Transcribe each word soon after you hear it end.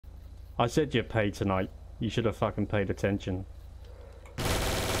I said you're paid tonight. You should have fucking paid attention.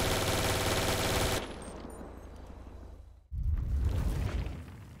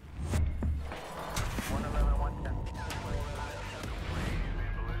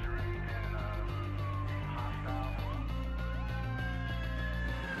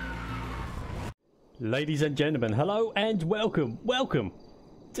 Ladies and gentlemen, hello and welcome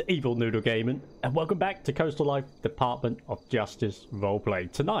to EvilnoodleGaming, and welcome back to Coastal Life Department of Justice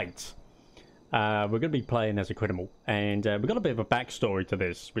roleplay. Tonight, we're going to be playing as a criminal, and we've got a bit of a backstory to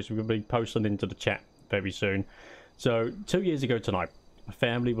this, which we're going to be posting into the chat very soon. So, 2 years ago tonight, a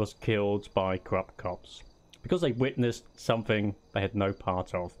family was killed by corrupt cops because they witnessed something they had no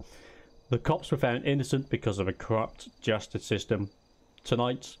part of. The cops were found innocent because of a corrupt justice system.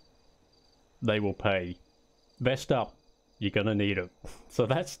 Tonight, they will pay. Vest up, you're gonna need it. So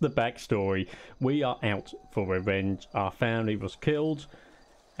that's the backstory. We are out for revenge. Our family was killed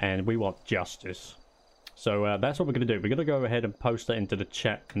and we want justice. So that's what we're gonna do. We're gonna go ahead and post that into the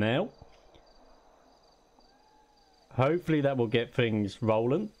chat now. Hopefully that will get things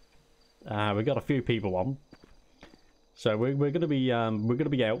rolling. We've got a few people on, so we're gonna be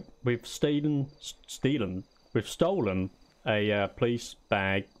out. We've stolen a police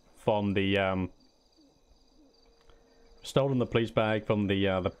bag from the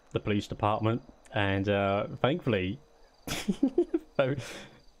the police department, and thankfully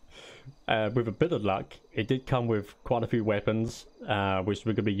with a bit of luck it did come with quite a few weapons, which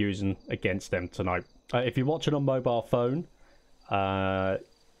we're going to be using against them tonight. If you're watching on mobile phone, I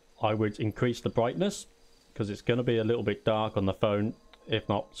would increase the brightness because it's going to be a little bit dark on the phone. If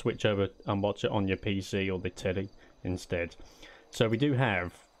not, switch over and watch it on your PC or the telly instead. So we do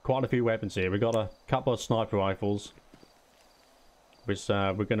have quite a few weapons here. We've got a couple of sniper rifles, which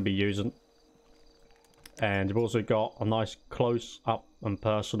we're going to be using. And we've also got a nice close-up and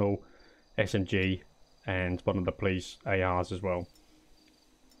personal SMG and one of the police ARs as well.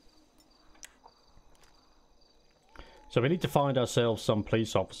 So we need to find ourselves some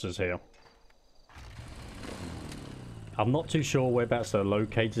police officers here. I'm not too sure whereabouts they're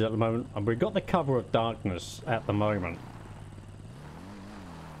located at the moment, and we've got the cover of darkness at the moment.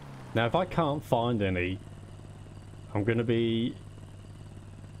 Now, if I can't find any, I'm going to be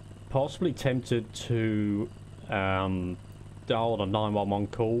possibly tempted to dial a 911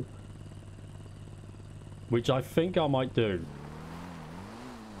 call, which I think I might do.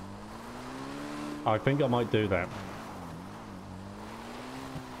 I think I might do that.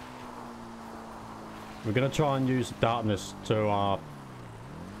 We're going to try and use darkness to our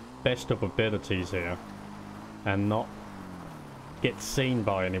best of abilities here and not get seen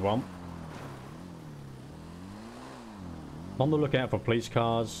by anyone. On the lookout for police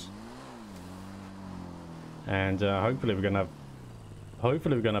cars, and hopefully we're gonna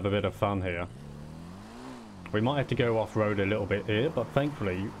have a bit of fun here. We might have to go off road a little bit here, but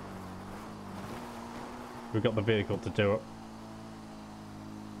thankfully we've got the vehicle to do it.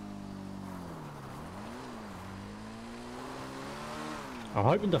 I'm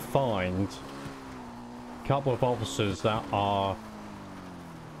hoping to find a couple of officers that are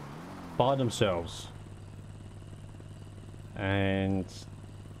by themselves and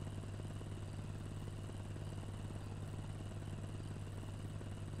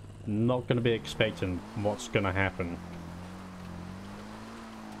not going to be expecting what's going to happen.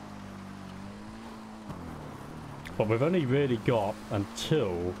 But we've only really got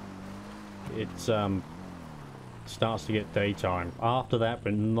until it starts to get daytime. After that,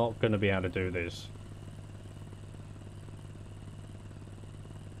 we're not going to be able to do this.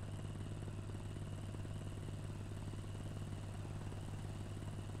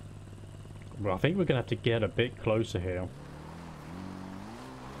 Well, I think we're going to have to get a bit closer here.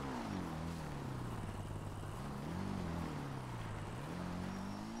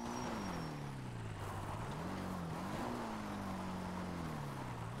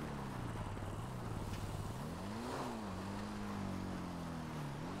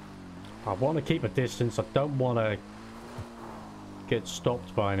 I want to keep a distance. I don't want to get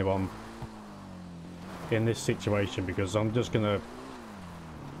stopped by anyone in this situation because I'm just going to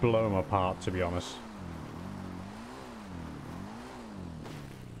blow them apart, to be honest.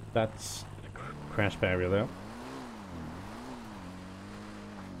 That's a crash barrier there.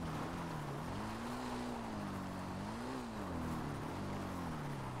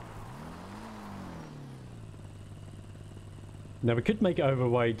 Now we could make it over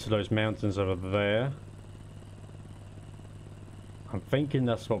way to those mountains over there. I'm thinking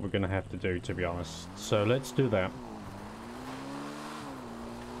that's what we're going to have to do, to be honest. So let's do that.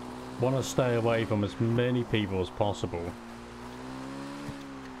 Want to stay away from as many people as possible.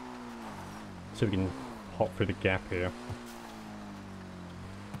 so we can hop through the gap here.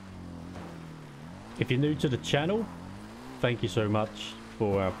 If you're new to the channel, thank you so much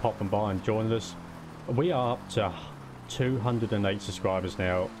for popping by and joining us. We are up to 208 subscribers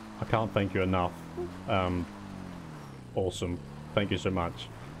now. I can't thank you enough. Awesome. Thank you so much.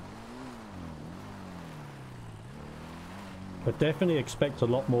 But definitely expect a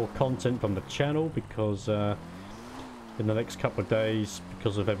lot more content from the channel, because in the next couple of days,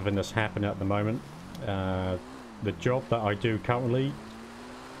 because of everything that's happening at the moment, the job that I do currently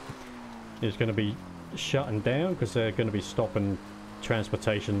is going to be shutting down because they're going to be stopping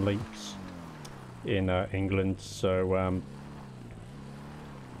transportation links in England. So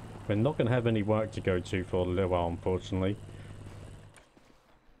we're not going to have any work to go to for a little while, unfortunately.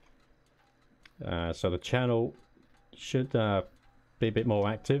 So the channel should be a bit more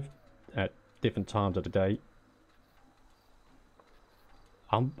active at different times of the day.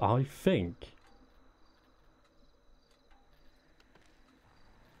 I think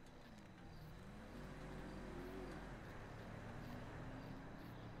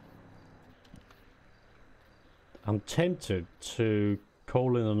I'm tempted to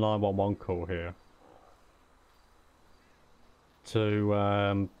call in a 911 call here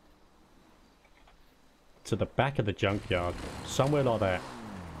to the back of the junkyard, somewhere like that,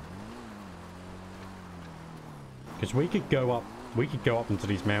 because we could go up into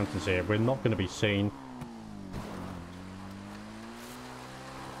these mountains here. We're not going to be seen.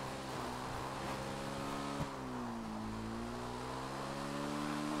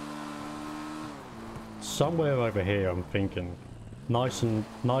 Somewhere over here, I'm thinking. Nice and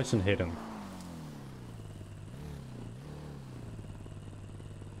hidden.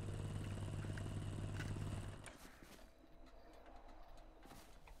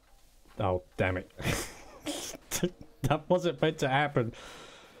 Oh, damn it. That wasn't meant to happen.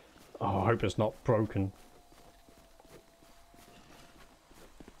 Oh, I hope it's not broken.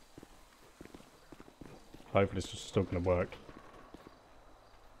 Hopefully it's still going to work.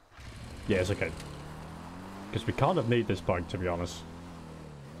 Yeah, it's okay. Because we kind of need this bike, to be honest.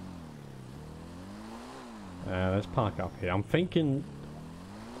 Let's park up here. I'm thinking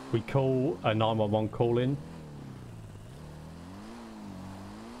we call a 911 call in.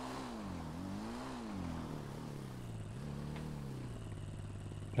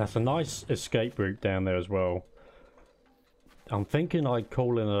 That's a nice escape route down there as well. I'm thinking I'd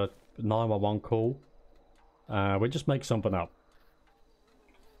call in a 911 call. We'll just make something up.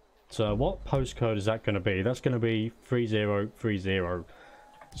 So what postcode is that going to be? That's going to be 3030.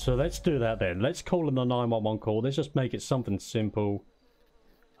 So let's do that then. Let's call in the 911 call. Let's just make it something simple.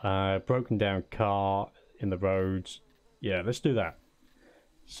 Broken down car in the roads. Yeah, let's do that.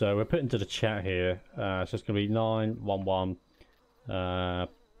 So we're putting to the chat here. So it's going to be 911.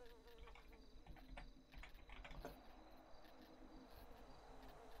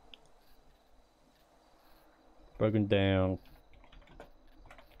 Broken down.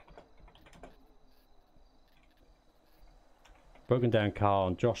 Broken down car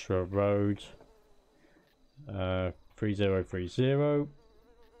on Joshua Road. 3030.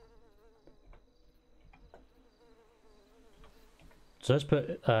 So let's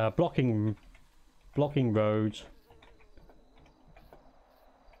put blocking road.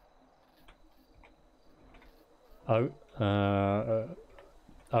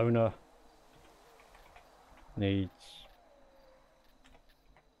 Owner needs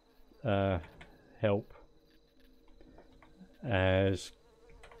help as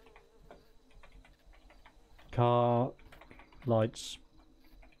car lights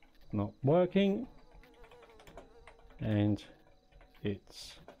not working and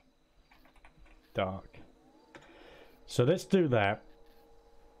it's dark. So let's do that,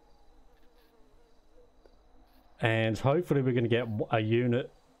 and hopefully we're going to get a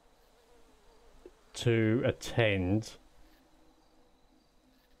unit to attend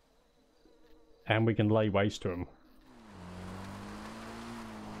and we can lay waste to them.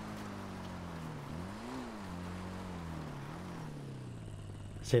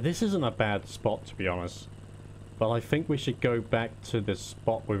 See, this isn't a bad spot, to be honest, but I think we should go back to the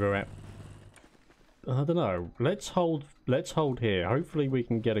spot we were at. I don't know. Let's hold here. Hopefully we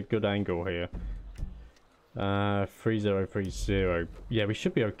can get a good angle here. 3030. Yeah, we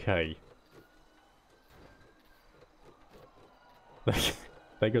should be okay.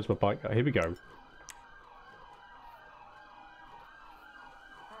 There goes my bike. Here we go.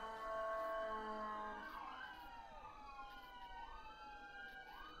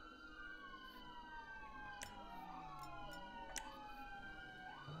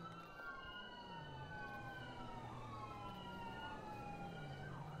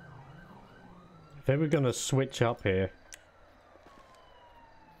 I think we're gonna switch up here.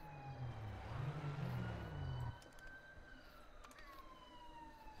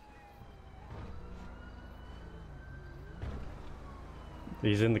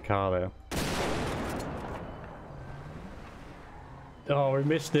 He's in the car there. Oh, we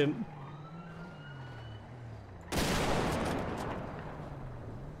missed him.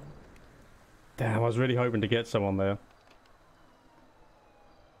 Damn, I was really hoping to get someone there.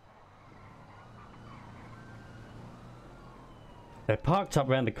 They're parked up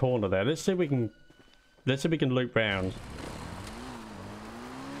around the corner there. Let's see if we can loop round.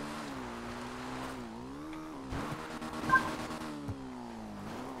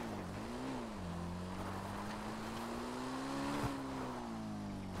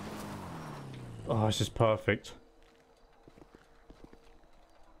 Oh, this is perfect.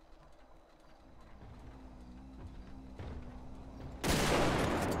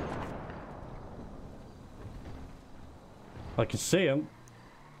 I can see him.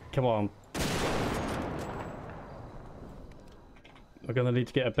 Come on. We're gonna need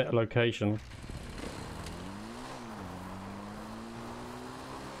to get a better location.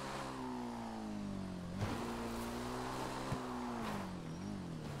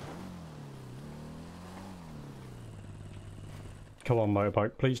 Come on,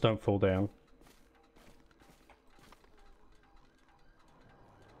 motorbike, please don't fall down.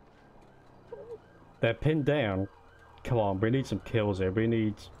 They're pinned down. Come on, we need some kills here. We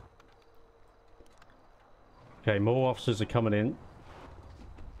need... Okay, more officers are coming in.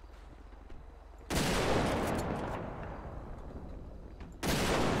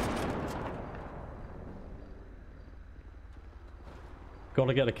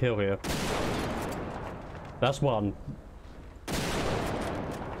 Gotta get a kill here. That's one.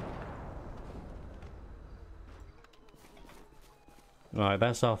 Right,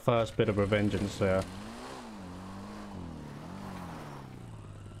 that's our first bit of revengeance there.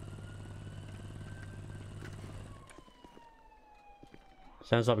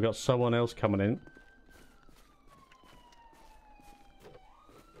 Sounds like we've got someone else coming in.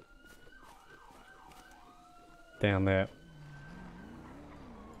 Down there.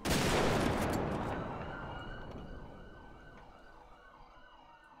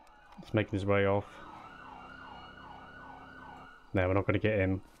 He's making his way off. No, we're not going to get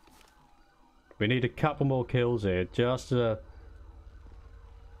him. We need a couple more kills here, just to...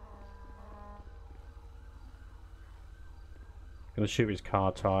 Gonna shoot his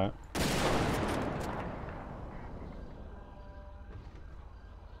car tire.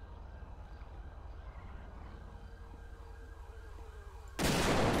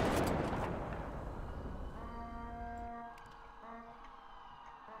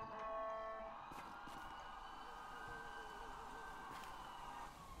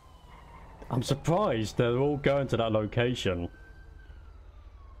 I'm surprised they're all going to that location.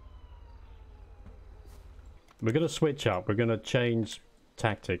 We're gonna switch up. We're gonna change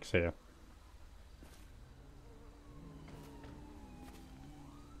tactics here.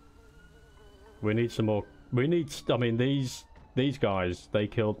 We need some more. We need. I mean, these guys. They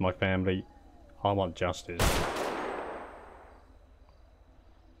killed my family. I want justice.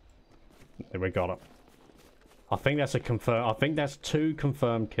 We got it. I think that's a confirm. I think that's 2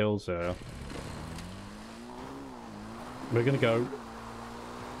 confirmed kills there. We're gonna go.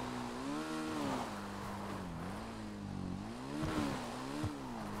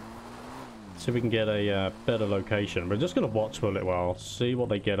 See if we can get a better location. We're just going to watch for a little while, see what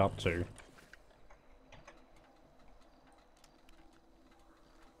they get up to.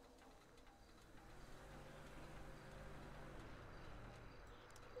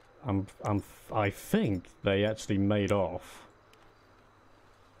 I think they actually made off.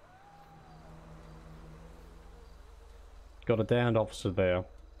 Got a downed officer there.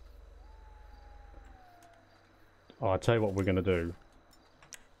 Oh, I'll tell you what we're going to do.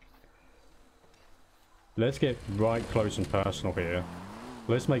 Let's get right close and personal here.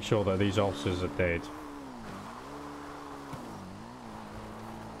 Let's make sure that these officers are dead.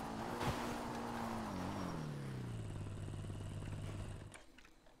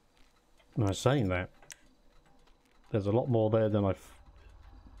 I was saying that. There's a lot more there than I've...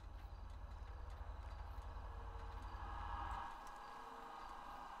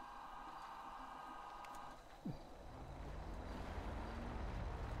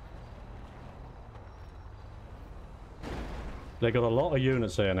 They got a lot of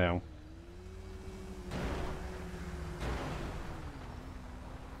units there now.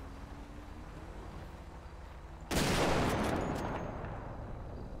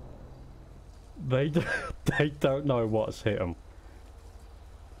 They don't know what's hit them.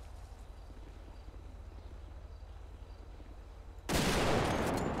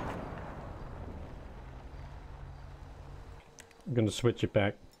 I'm going to switch it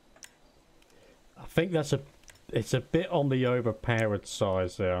back. I think that's it's a bit on the overpowered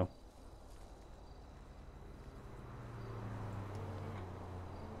size there.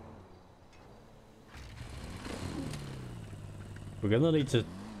 We're gonna need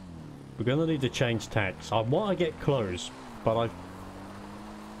to change tacks. I want to get close, but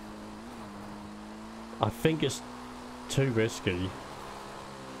I think it's too risky.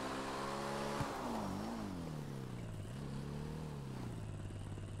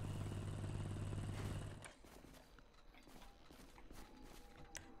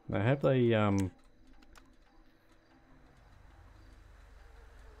 Now have they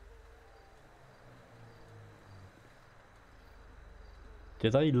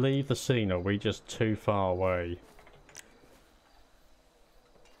did they leave the scene, or are we just too far away?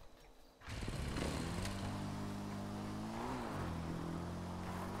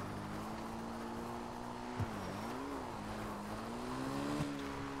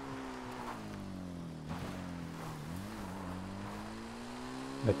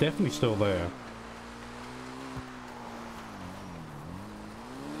 They're definitely still there.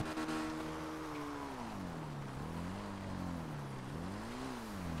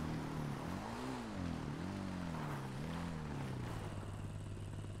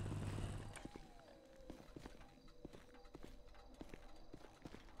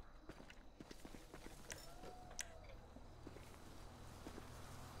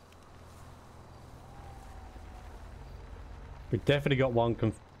 We definitely got one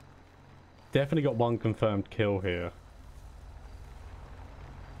confirmed kill here.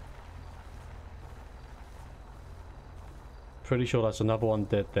 Pretty sure that's another one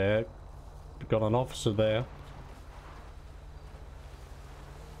dead there. We've got an officer there.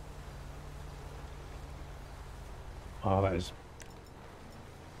 Oh, that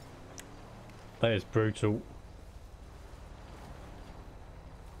is brutal.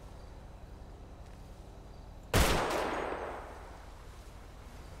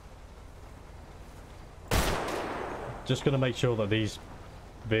 Just gonna make sure that these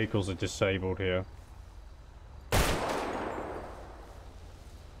vehicles are disabled here.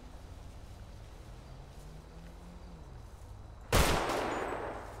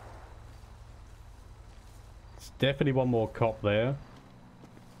 There's definitely one more cop there.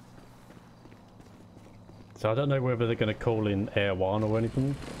 So I don't know whether they're gonna call in Air 1 or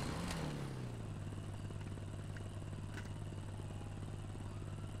anything.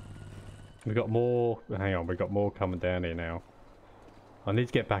 We got more. Hang on, we got more coming down here now. I need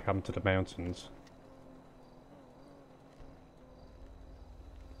to get back up into the mountains.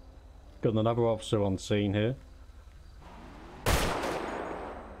 Got another officer on scene here.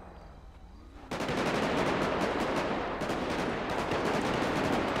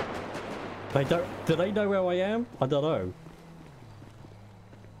 They don't. Do they know where I am? I don't know.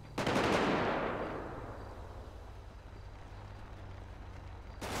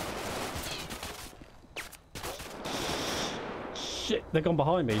 Shit, they're gone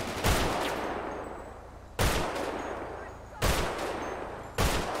behind me.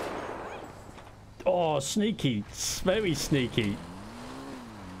 Oh, sneaky. Very sneaky.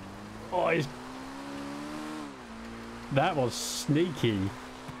 Oh, that was sneaky.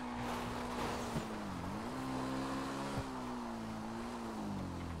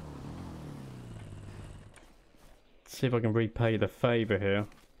 Let's see if I can repay the favor here.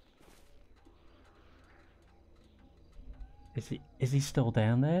 Is he still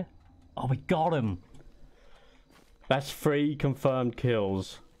down there? Oh, we got him. That's 3 confirmed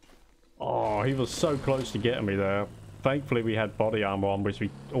kills. Oh, he was so close to getting me there. Thankfully we had body armor on, which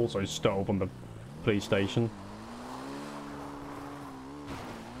we also stole from the police station.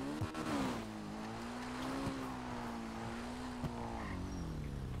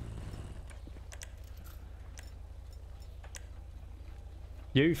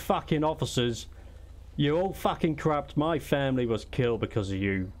 You fucking officers. You're all fucking corrupt. My family was killed because of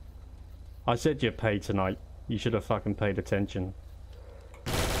you. I said you'd pay tonight. You should have fucking paid attention.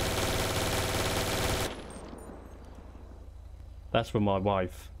 That's for my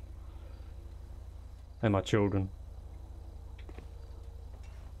wife. And my children.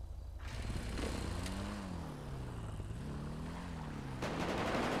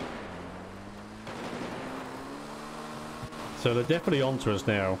 So they're definitely onto us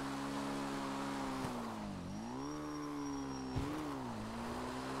now.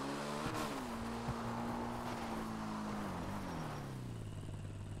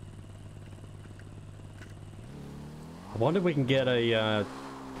 I wonder if we can get a,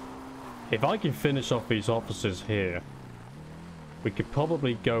 if I can finish off these officers here, we could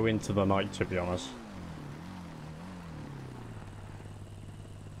probably go into the night, to be honest.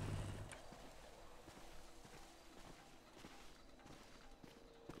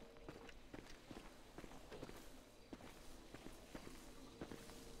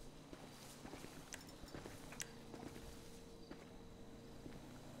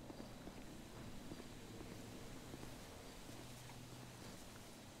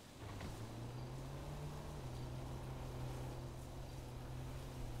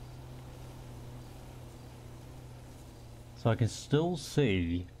 So I can still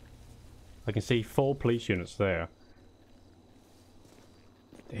see... I can see 4 police units there.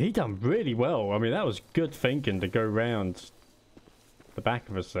 He done really well. I mean, that was good thinking to go round the back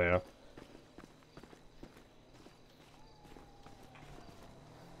of us there.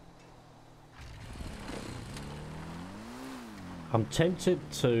 I'm tempted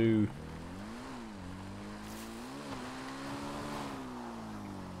to...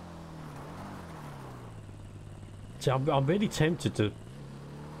 See, I'm really tempted to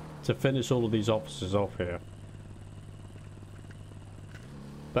finish all of these officers off here.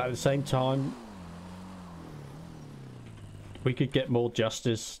 But at the same time, we could get more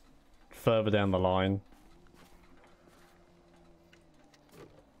justice further down the line.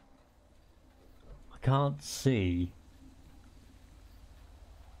 I can't see.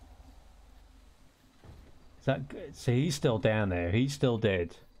 Is that good? See, he's still down there. He's still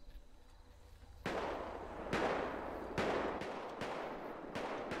dead.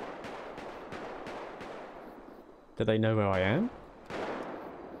 Do they know where I am?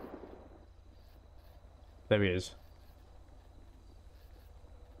 There he is.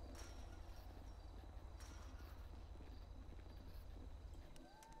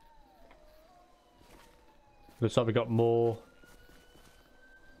 Looks like we got more.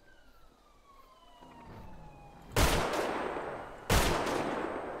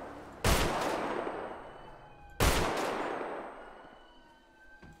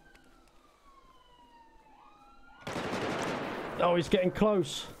 Oh, he's getting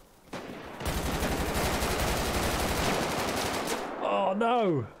close. Oh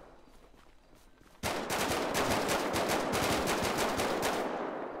no!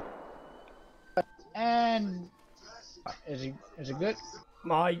 And is it good?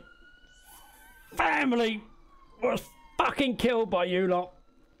 My family was fucking killed by you lot.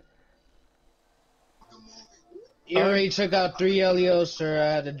 You already took out 3 LEOs, sir. I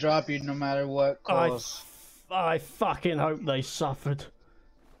had to drop you no matter what cause. I fucking hope they suffered.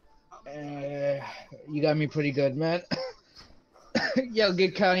 You got me pretty good, man. Yo,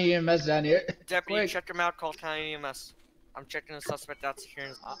 get County EMS down here. Deputy, check him out. Call County EMS. I'm checking the suspect out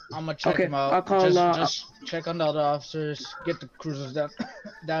here. I'm gonna check him out. I'll call, just check on the other officers. Get the cruisers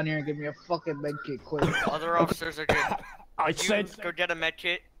down here and give me a fucking med kit quick. Other officers are good. I said go get a med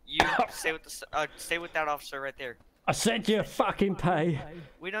kit. You stay with that officer right there. I said you fucking pay.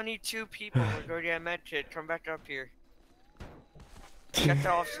 We don't need 2 people. We're going to get a med kit. Come back up here. Check the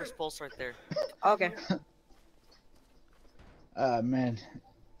officer's pulse right there. Okay. Man.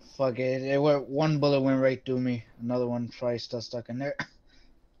 Fuck it. One bullet went right through me. Another one probably still stuck in there.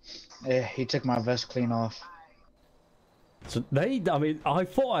 Yeah, he took my vest clean off. So I mean, I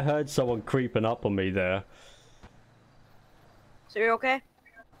thought I heard someone creeping up on me there. So you're okay?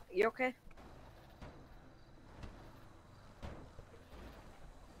 You okay?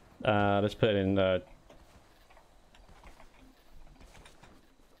 Let's put it in.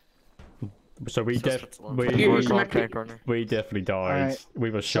 So we definitely died. Right.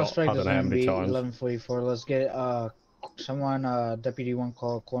 We were shot. Suspect I don't know how many times. 1144. Let's get someone deputy 1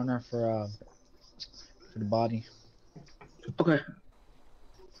 call corner for the body. Okay.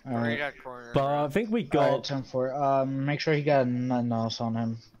 Alright. But I think we got. 10-4. Make sure he got nothing else on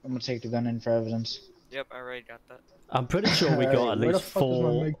him. I'm gonna take the gun in for evidence. Yep, I already got that. I'm pretty sure we got at least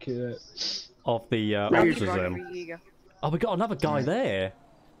 4 of the officers in. Oh, we got another guy there.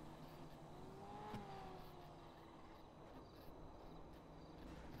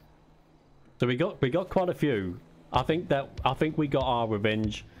 So we got quite a few. I think we got our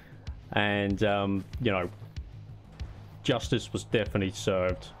revenge, and you know, justice was definitely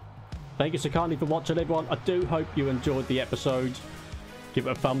served. Thank you so kindly for watching, everyone. I do hope you enjoyed the episode. Give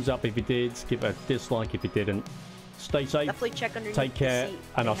it a thumbs up if you did. Give it a dislike if you didn't. Stay safe. Definitely check underneath take care, the seat.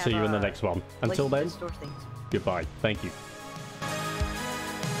 and I'll see you in the next one. Until then, store things. goodbye. Thank you.